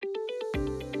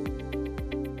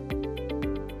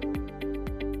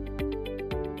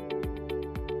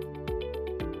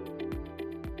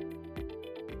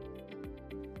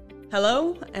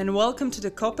Hello and welcome to the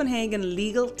Copenhagen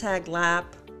Legal Tech Lab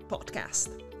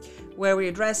podcast, where we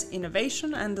address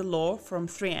innovation and the law from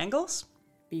three angles: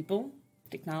 people,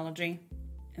 technology,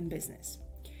 and business.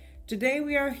 Today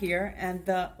we are here at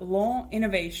the Law,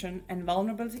 Innovation and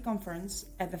Vulnerability Conference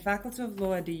at the Faculty of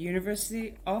Law at the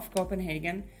University of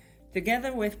Copenhagen,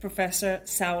 together with Professor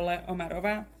Saule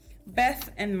Omarova, Beth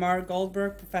and Marc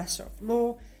Goldberg, Professor of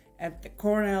Law at the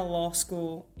Cornell Law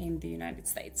School in the United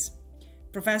States.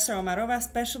 Professor Omarova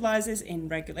specializes in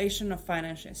regulation of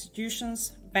financial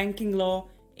institutions, banking law,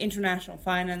 international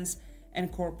finance,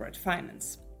 and corporate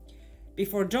finance.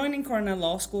 Before joining Cornell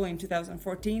Law School in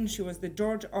 2014, she was the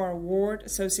George R. Ward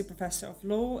Associate Professor of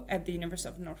Law at the University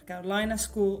of North Carolina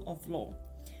School of Law.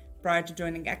 Prior to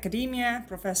joining academia,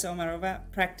 Professor Omarova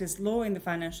practiced law in the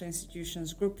financial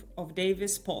institutions group of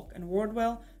Davis, Polk &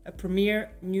 Wardwell, a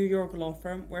premier New York law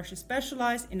firm where she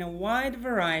specialized in a wide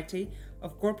variety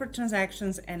of corporate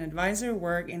transactions and advisory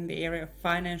work in the area of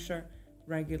financial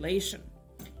regulation.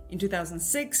 In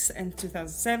 2006 and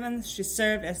 2007, she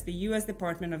served as the U.S.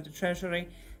 Department of the Treasury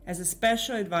as a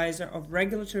special advisor of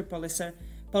regulatory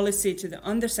policy to the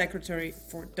Undersecretary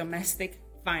for Domestic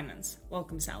Finance.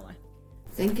 Welcome, Saule.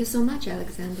 Thank you so much,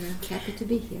 Alexandra. Happy to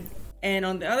be here. And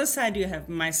on the other side, you have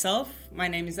myself. My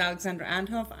name is Alexandra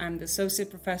Andhov. I'm the Associate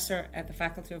Professor at the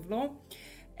Faculty of Law.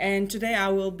 And today I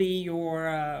will be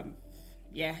your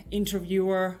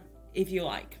interviewer, if you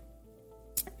like.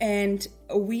 And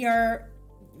we are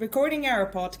recording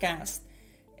our podcast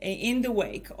in the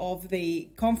wake of the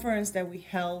conference that we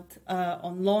held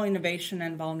on law, innovation,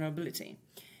 and vulnerability.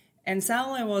 And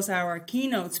Saule was our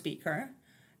keynote speaker,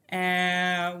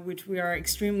 which we are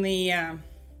extremely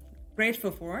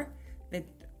grateful for,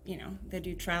 that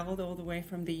you traveled all the way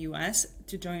from the US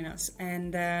to join us.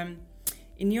 And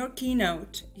in your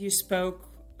keynote, you spoke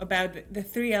about the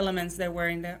three elements that were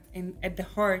at the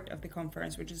heart of the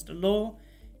conference, which is the law,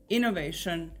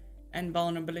 innovation, and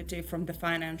vulnerability from the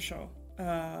financial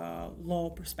law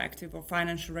perspective or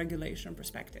financial regulation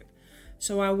perspective.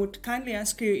 So I would kindly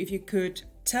ask you if you could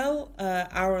tell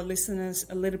our listeners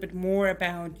a little bit more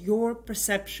about your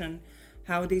perception,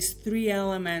 how these three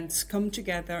elements come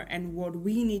together and what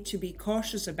we need to be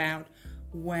cautious about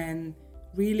when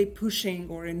really pushing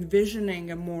or envisioning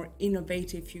a more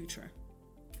innovative future.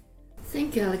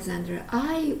 Thank you, Alexandra.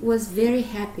 I was very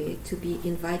happy to be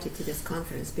invited to this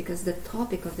conference because the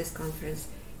topic of this conference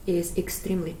is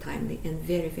extremely timely and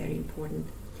very, very important.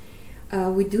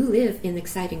 We do live in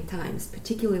exciting times,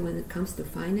 particularly when it comes to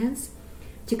finance.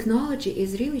 Technology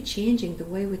is really changing the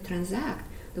way we transact,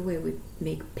 the way we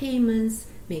make payments,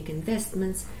 make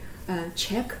investments,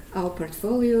 check our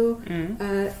portfolio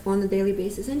on a daily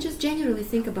basis, and just generally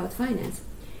think about finance.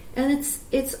 And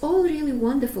it's all really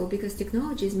wonderful because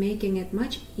technology is making it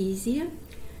much easier,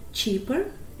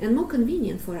 cheaper, and more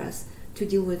convenient for us to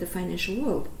deal with the financial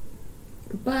world.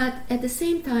 But at the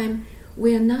same time,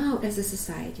 we are now, as a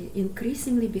society,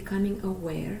 increasingly becoming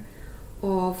aware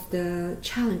of the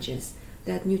challenges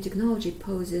that new technology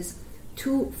poses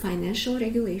to financial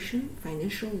regulation,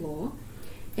 financial law,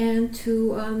 and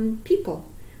to people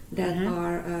that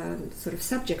are sort of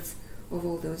subjects of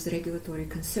all those regulatory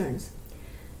concerns.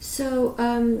 So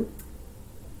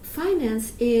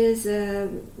finance is,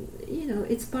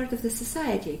 it's part of the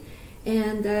society.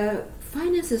 And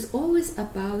finance is always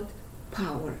about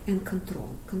power and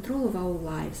control of our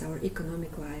lives, our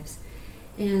economic lives,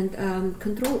 and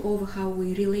control over how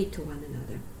we relate to one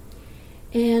another.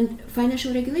 And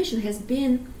financial regulation has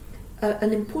been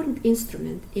an important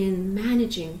instrument in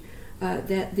managing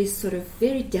these sort of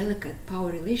very delicate power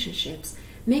relationships,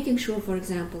 making sure, for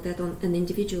example, that on an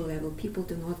individual level, people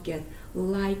do not get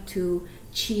lied to,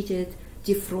 cheated,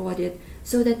 defrauded,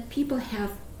 so that people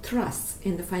have trust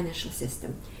in the financial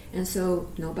system. And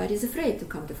so nobody's afraid to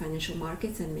come to financial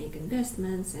markets and make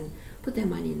investments and put their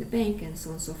money in the bank and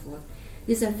so on and so forth.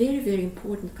 These are very, very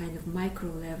important kind of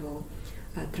micro-level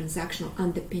transactional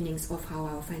underpinnings of how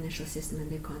our financial system and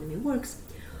the economy works.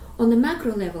 On the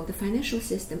macro level, the financial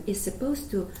system is supposed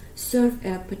to serve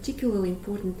a particularly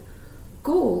important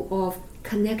goal of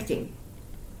connecting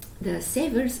the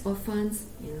savers of funds,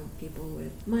 people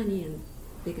with money and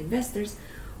big investors,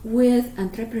 with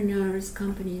entrepreneurs,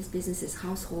 companies, businesses,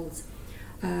 households,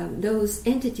 those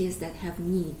entities that have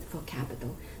need for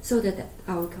capital so that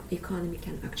our economy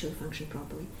can actually function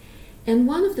properly. And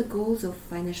one of the goals of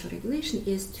financial regulation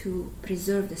is to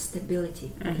preserve the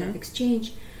stability of that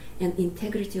exchange and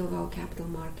integrity of our capital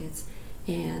markets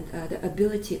and the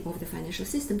ability of the financial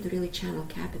system to really channel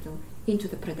capital into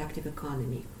the productive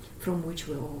economy from which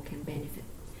we all can benefit.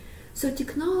 So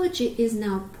technology is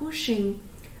now pushing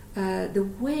the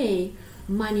way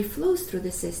money flows through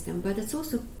the system, but it's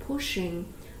also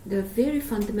pushing the very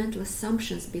fundamental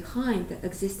assumptions behind the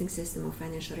existing system of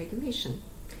financial regulation.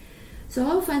 So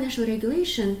our financial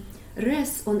regulation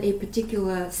rests on a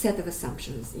particular set of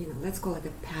assumptions. Let's call it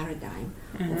a paradigm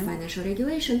of financial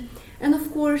regulation. And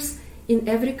of course, in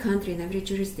every country, in every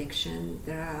jurisdiction,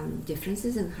 there are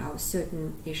differences in how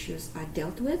certain issues are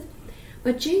dealt with.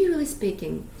 But generally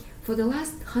speaking, for the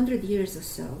last 100 years or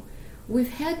so,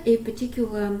 we've had a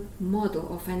particular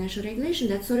model of financial regulation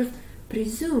that sort of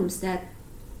presumes that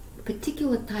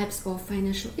particular types of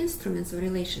financial instruments or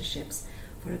relationships,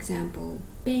 for example,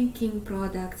 banking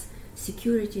products,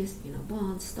 securities,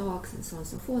 bonds, stocks, and so on and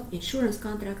so forth, insurance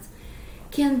contracts,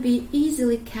 can be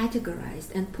easily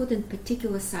categorized and put in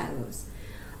particular silos,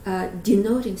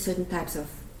 denoting certain types of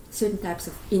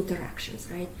interactions,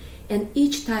 right? And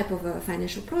each type of a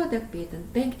financial product, be it a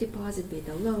bank deposit, be it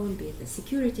a loan, be it a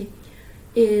security,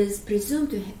 is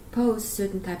presumed to pose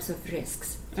certain types of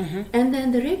risks. And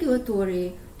then the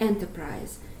regulatory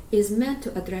enterprise is meant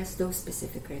to address those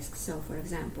specific risks. So, for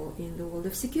example, in the world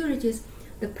of securities,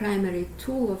 the primary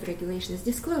tool of regulation is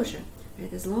disclosure.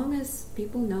 Right? As long as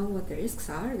people know what the risks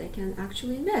are, they can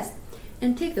actually invest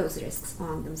and take those risks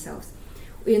on themselves.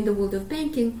 In the world of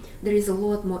banking, there is a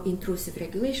lot more intrusive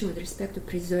regulation with respect to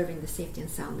preserving the safety and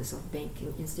soundness of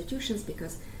banking institutions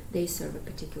because they serve a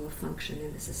particular function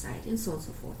in the society, and so on and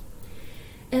so forth.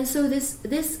 And so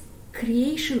this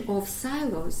creation of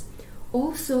silos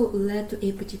also led to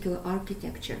a particular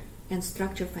architecture and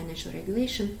structure of financial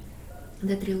regulation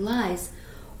that relies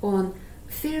on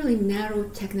fairly narrow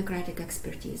technocratic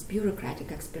expertise,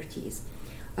 bureaucratic expertise.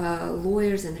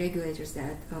 Lawyers and regulators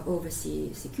that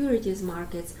oversee securities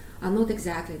markets are not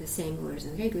exactly the same lawyers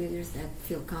and regulators that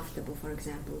feel comfortable, for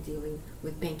example, dealing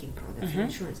with banking products, and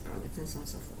insurance products, and so on and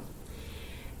so forth.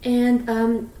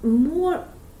 And more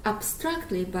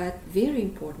abstractly, but very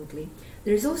importantly,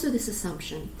 there is also this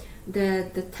assumption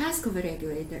that the task of a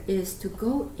regulator is to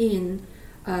go in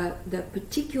the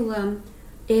particular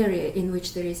area in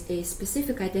which there is a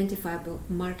specific identifiable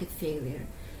market failure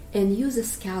and use a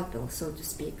scalpel, so to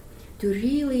speak, to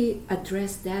really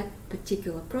address that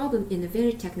particular problem in a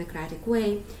very technocratic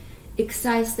way,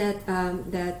 excise that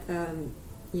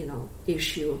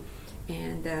issue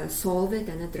and solve it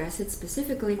and address it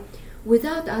specifically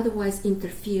without otherwise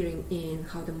interfering in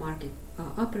how the market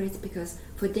operates, because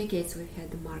for decades we've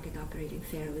had the market operating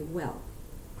fairly well.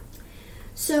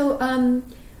 So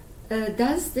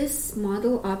does this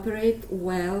model operate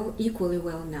equally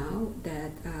well now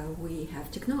that we have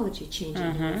technology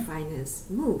changing the way finance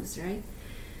moves, right?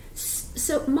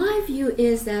 So my view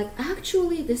is that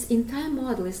actually this entire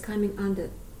model is coming under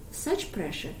such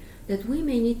pressure that we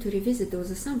may need to revisit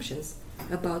those assumptions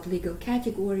about legal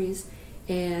categories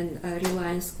and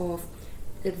reliance of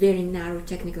a very narrow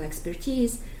technical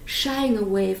expertise, shying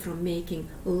away from making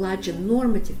larger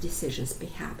normative decisions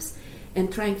perhaps,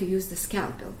 and trying to use the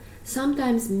scalpel.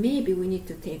 Sometimes maybe we need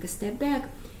to take a step back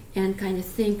and kind of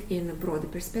think in a broader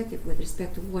perspective with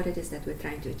respect to what it is that we're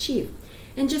trying to achieve.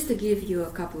 And just to give you a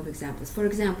couple of examples. For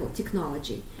example,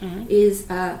 technology is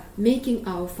making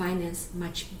our finance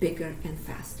much bigger and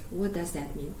faster. What does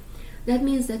that mean? That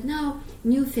means that now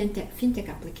new fintech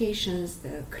applications,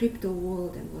 the crypto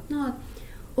world and whatnot,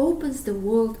 opens the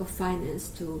world of finance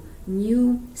to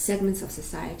new segments of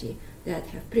society that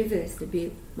have previously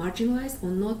been marginalized or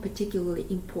not particularly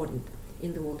important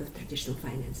in the world of traditional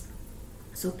finance.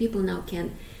 So people now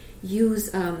can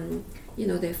use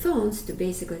their phones to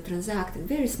basically transact in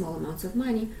very small amounts of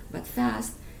money, but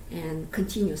fast and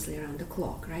continuously around the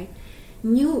clock, right?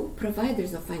 New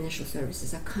providers of financial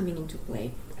services are coming into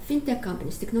play. Fintech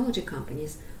companies, technology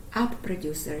companies, app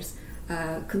producers,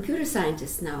 computer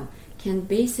scientists now can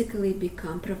basically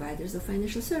become providers of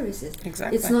financial services.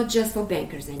 Exactly. It's not just for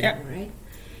bankers anymore, right?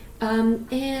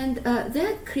 And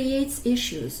that creates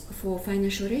issues for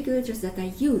financial regulators that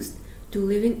are used to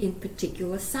living in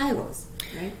particular silos,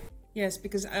 right? Yes,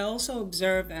 because I also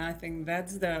observed, and I think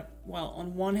that's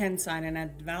on one hand side, an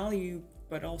added value,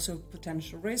 but also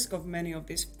potential risk of many of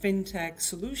these fintech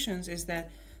solutions is that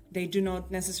they do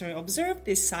not necessarily observe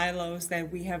these silos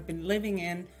that we have been living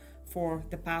in for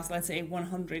the past, let's say,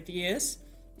 100 years.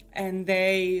 And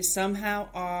they somehow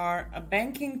are a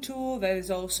banking tool that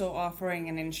is also offering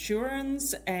an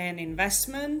insurance and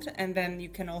investment. And then you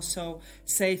can also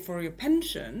save for your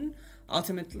pension,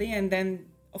 ultimately. And then,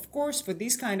 of course, for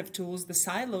these kind of tools, the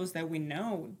silos that we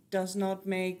know do not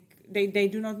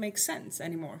make sense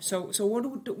anymore. So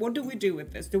what do we do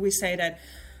with this? Do we say that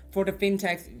for the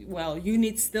fintech, well, you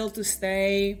need still to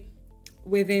stay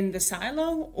within the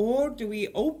silo, or do we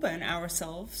open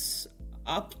ourselves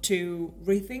up to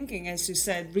rethinking, as you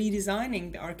said,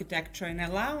 redesigning the architecture and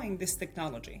allowing this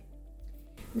technology?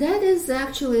 That is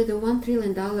actually the $1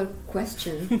 trillion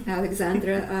question,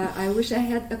 Alexandra. I wish I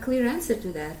had a clear answer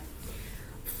to that.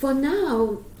 For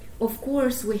now, of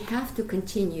course, we have to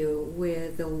continue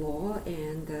with the law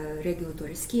and the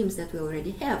regulatory schemes that we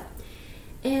already have.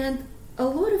 And a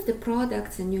lot of the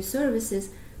products and new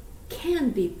services can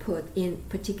be put in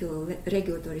particular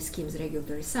regulatory schemes,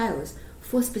 regulatory silos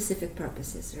for specific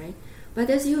purposes, right? But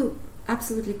as you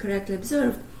absolutely correctly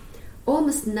observed,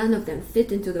 almost none of them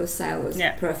fit into those silos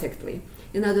perfectly.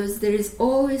 In other words, there is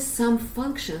always some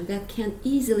function that can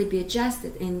easily be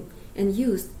adjusted and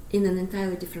used in an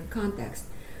entirely different context.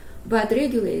 But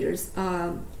regulators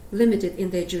are limited in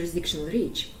their jurisdictional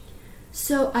reach.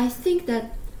 So I think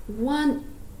that one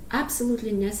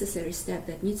absolutely necessary step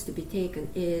that needs to be taken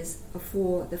is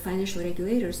for the financial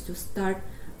regulators to start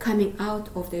coming out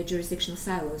of their jurisdictional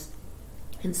silos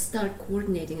and start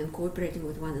coordinating and cooperating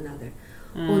with one another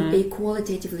on a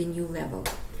qualitatively new level.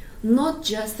 Not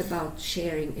just about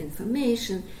sharing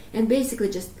information and basically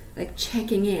just like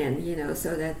checking in,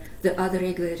 so that the other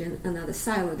regulator in another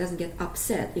silo doesn't get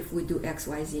upset if we do X,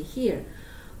 Y, Z here,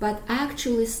 but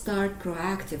actually start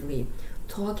proactively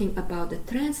talking about the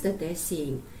trends that they're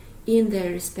seeing in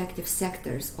their respective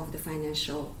sectors of the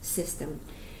financial system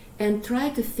and try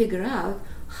to figure out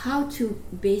how to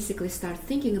basically start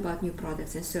thinking about new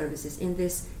products and services in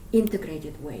this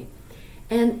integrated way.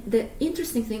 And the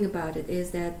interesting thing about it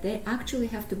is that they actually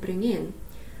have to bring in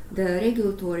the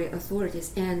regulatory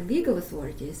authorities and legal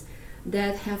authorities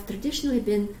that have traditionally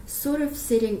been sort of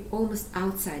sitting almost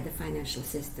outside the financial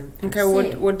system. Okay,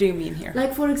 what do you mean here?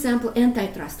 Like, for example,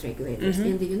 antitrust regulators.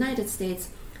 In the United States,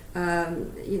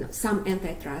 some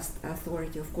antitrust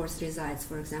authority, of course, resides,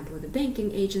 for example, with the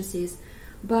banking agencies,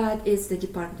 but it's the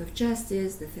Department of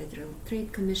Justice, the Federal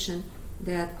Trade Commission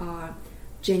that are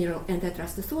general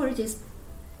antitrust authorities,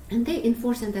 and they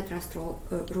enforce antitrust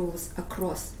rules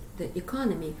across the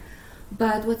economy.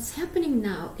 But what's happening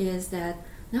now is that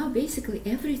now basically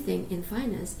everything in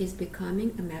finance is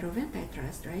becoming a matter of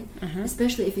antitrust, right?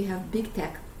 Especially if you have big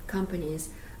tech companies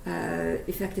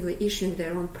effectively issuing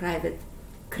their own private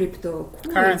crypto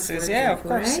currencies, of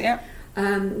course, right?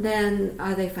 Then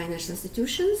are they financial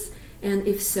institutions? And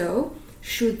if so,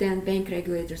 should then bank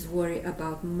regulators worry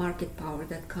about market power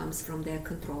that comes from their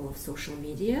control of social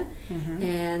media?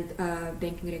 And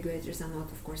banking regulators are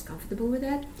not, of course, comfortable with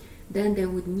that. Then they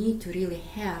would need to really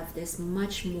have this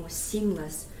much more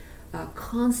seamless,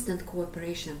 constant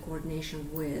cooperation and coordination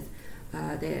with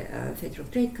the Federal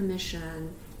Trade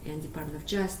Commission and Department of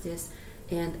Justice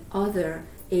and other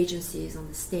agencies on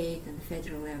the state and the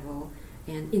federal level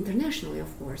and internationally,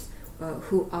 of course,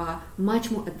 who are much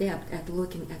more adept at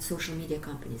looking at social media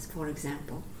companies, for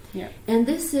example. And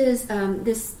this is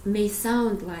this may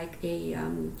sound like a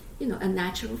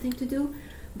natural thing to do,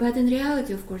 but in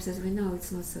reality, of course, as we know,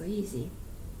 it's not so easy.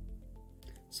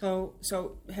 So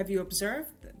have you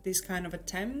observed these kind of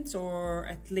attempts, or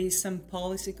at least some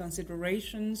policy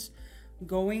considerations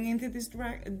going into this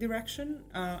direction?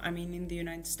 In the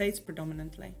United States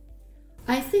predominantly.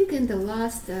 I think in the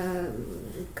last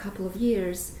couple of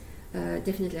years,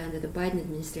 definitely under the Biden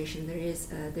administration,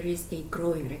 there is a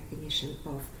growing recognition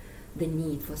of the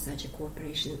need for such a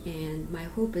cooperation, and my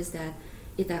hope is that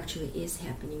it actually is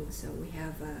happening. So we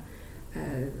have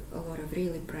a lot of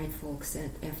really bright folks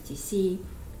at FTC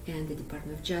and the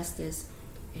Department of Justice,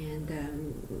 and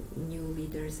new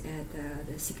leaders at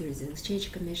the Securities and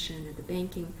Exchange Commission, at the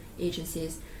banking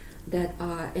agencies that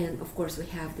are, and of course we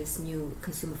have this new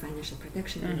Consumer Financial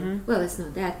Protection Bill. Well, it's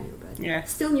not that new, but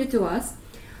still new to us.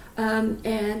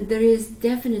 And there is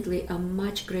definitely a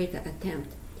much greater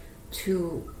attempt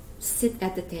to sit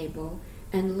at the table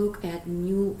and look at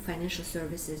new financial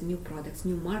services, new products,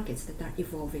 new markets that are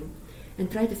evolving, and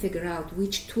try to figure out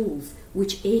which tools,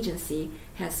 which agency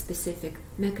has specific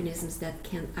mechanisms that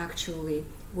can actually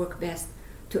work best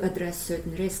to address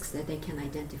certain risks that they can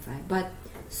identify. But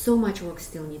so much work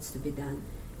still needs to be done.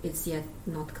 It's yet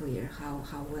not clear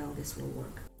how well this will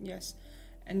work. Yes.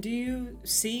 And do you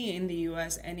see in the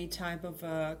US any type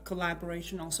of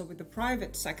collaboration also with the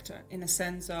private sector, in a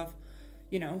sense of,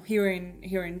 here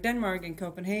in Denmark, in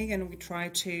Copenhagen, we try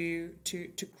to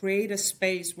create a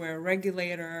space where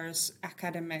regulators,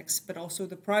 academics, but also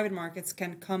the private markets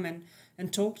can come in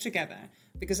and talk together?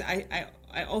 Because I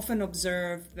often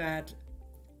observe that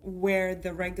where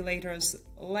the regulators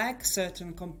lack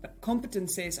certain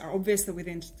competencies are obviously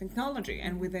within technology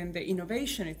and within the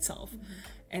innovation itself.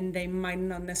 And they might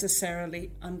not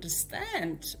necessarily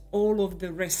understand all of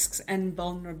the risks and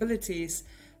vulnerabilities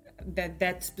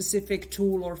that specific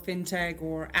tool or fintech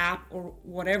or app or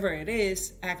whatever it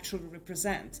is actually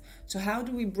represents. So how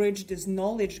do we bridge this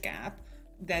knowledge gap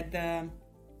that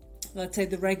let's say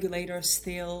the regulators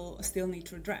still need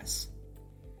to address?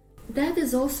 That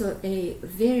is also a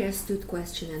very astute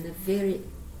question and a very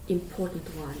important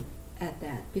one at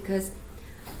that, because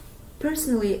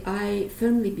personally I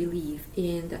firmly believe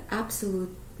in the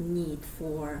absolute need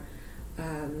for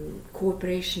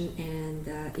cooperation and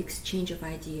exchange of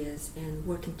ideas and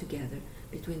working together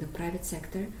between the private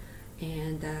sector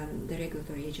and the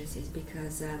regulatory agencies,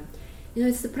 because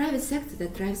it's the private sector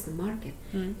that drives the market,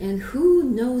 and who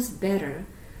knows better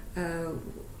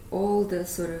all the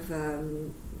sort of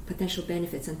potential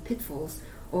benefits and pitfalls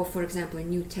of, for example, a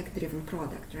new tech-driven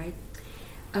product, right?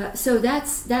 So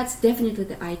that's definitely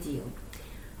the ideal.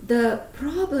 The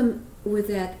problem with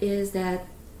that is that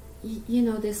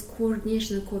this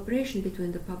coordination and cooperation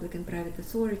between the public and private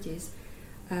authorities,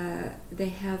 they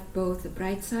have both the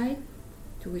bright side,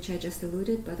 to which I just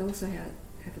alluded, but also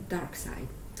have a dark side.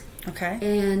 Okay.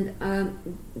 And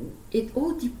it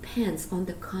all depends on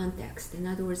the context. In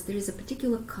other words, there is a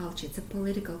particular culture, it's a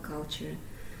political culture,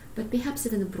 but perhaps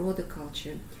even a broader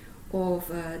culture of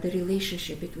the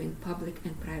relationship between public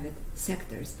and private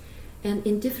sectors. And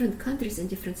in different countries and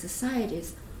different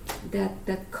societies,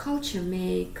 that culture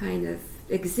may kind of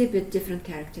exhibit different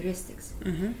characteristics.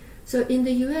 Mm-hmm. So in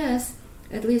the US,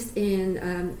 at least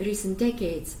in recent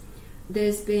decades,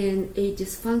 there's been a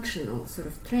dysfunctional sort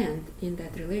of trend in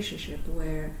that relationship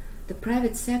where the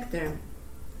private sector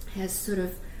has sort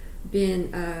of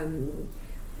been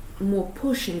more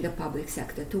pushing the public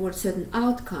sector towards certain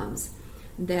outcomes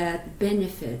that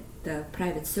benefit the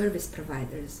private service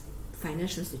providers,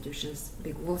 financial institutions,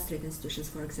 big Wall Street institutions,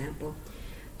 for example,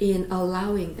 in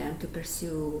allowing them to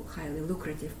pursue highly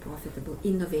lucrative, profitable,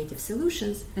 innovative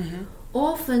solutions,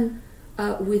 often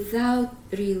without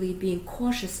really being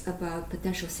cautious about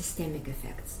potential systemic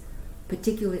effects,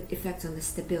 particular effects on the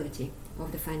stability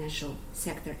of the financial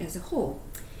sector as a whole.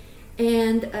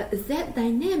 And that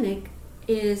dynamic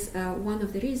is one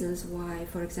of the reasons why,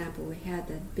 for example, we had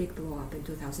that big blow up in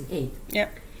 2008.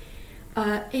 Yep.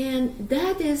 And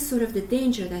that is sort of the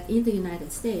danger that in the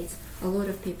United States a lot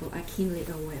of people are keenly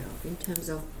aware of, in terms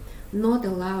of not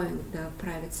allowing the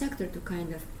private sector to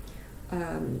kind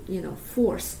of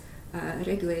force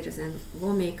regulators and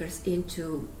lawmakers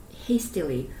into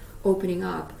hastily opening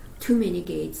up too many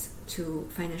gates to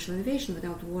financial innovation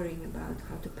without worrying about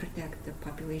how to protect the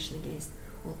population against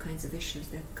all kinds of issues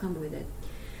that come with it.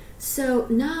 So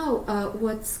now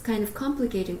what's kind of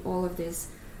complicating all of this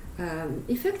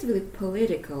effectively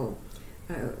political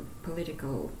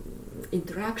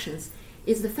interactions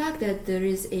is the fact that there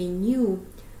is a new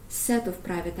set of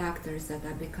private actors that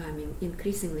are becoming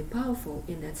increasingly powerful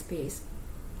in that space.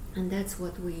 And that's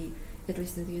what we, at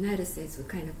least in the United States, we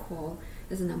kind of call,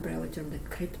 as an umbrella term, the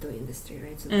crypto industry,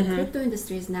 right? So the crypto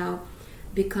industry is now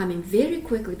very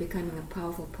quickly becoming a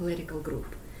powerful political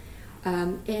group.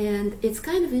 And it's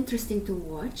kind of interesting to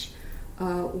watch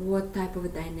what type of a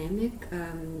dynamic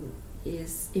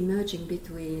is emerging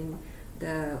between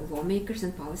the lawmakers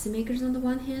and policymakers on the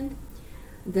one hand,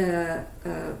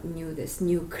 this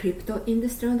new crypto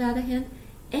industry on the other hand,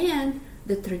 and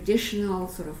the traditional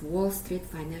sort of Wall Street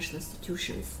financial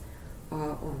institutions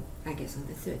on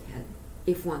the third hand.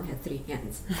 If one had three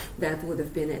hands, that would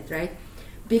have been it, right?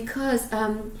 Because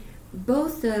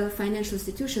both the financial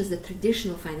institutions, the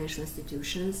traditional financial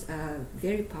institutions,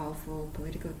 very powerful,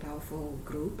 politically powerful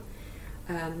group,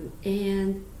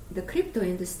 and the crypto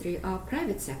industry are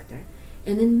private sector.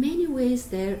 And in many ways,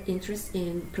 their interests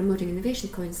in promoting innovation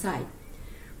coincide.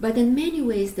 But in many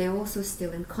ways, they're also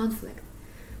still in conflict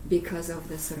because of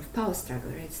the sort of power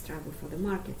struggle, right? Struggle for the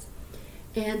markets.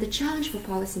 And the challenge for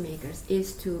policymakers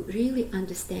is to really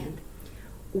understand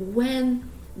when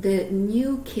the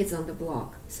new kids on the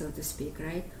block, so to speak,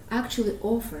 right, actually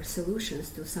offer solutions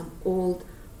to some old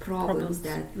problems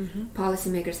that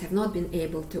policymakers have not been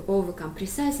able to overcome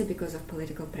precisely because of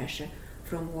political pressure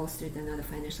from Wall Street and other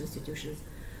financial institutions.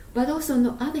 But also, on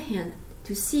the other hand,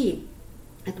 to see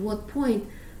at what point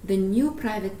the new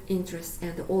private interests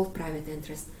and the old private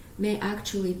interests may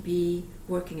actually be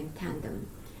working in tandem,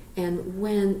 and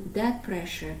when that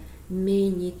pressure may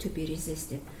need to be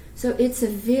resisted. So it's a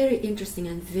very interesting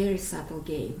and very subtle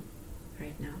game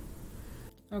right now.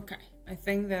 Okay, I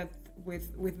think that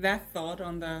with that thought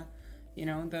on the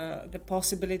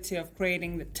possibility of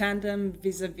creating the tandem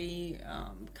vis-a-vis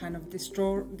kind of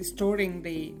distorting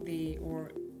the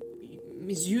or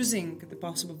misusing the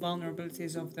possible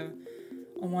vulnerabilities of the,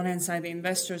 on one hand side, the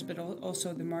investors, but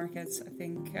also the markets. I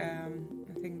think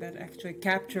that actually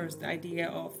captures the idea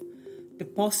of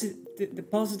the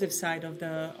positive side of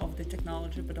the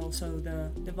technology, but also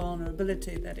the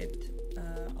vulnerability that it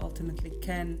ultimately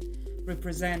can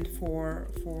represent for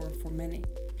many.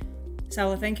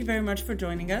 Saule, thank you very much for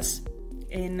joining us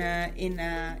in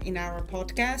our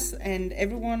podcast, and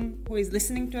everyone who is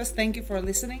listening to us, thank you for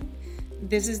listening.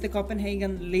 This is the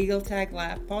Copenhagen Legal Tech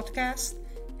Lab podcast,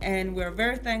 and we're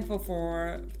very thankful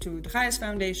to the Gaius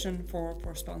Foundation for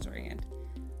sponsoring it.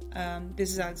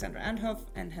 This is Alexandra Andhov,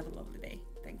 and have a lovely day.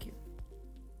 Thank you.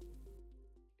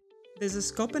 This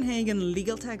is Copenhagen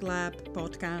Legal Tech Lab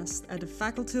podcast at the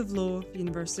Faculty of Law of the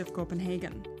University of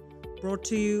Copenhagen, brought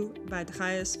to you by the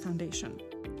Gaius Foundation.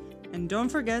 And don't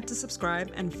forget to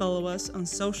subscribe and follow us on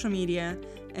social media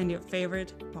and your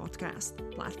favorite podcast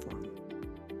platform.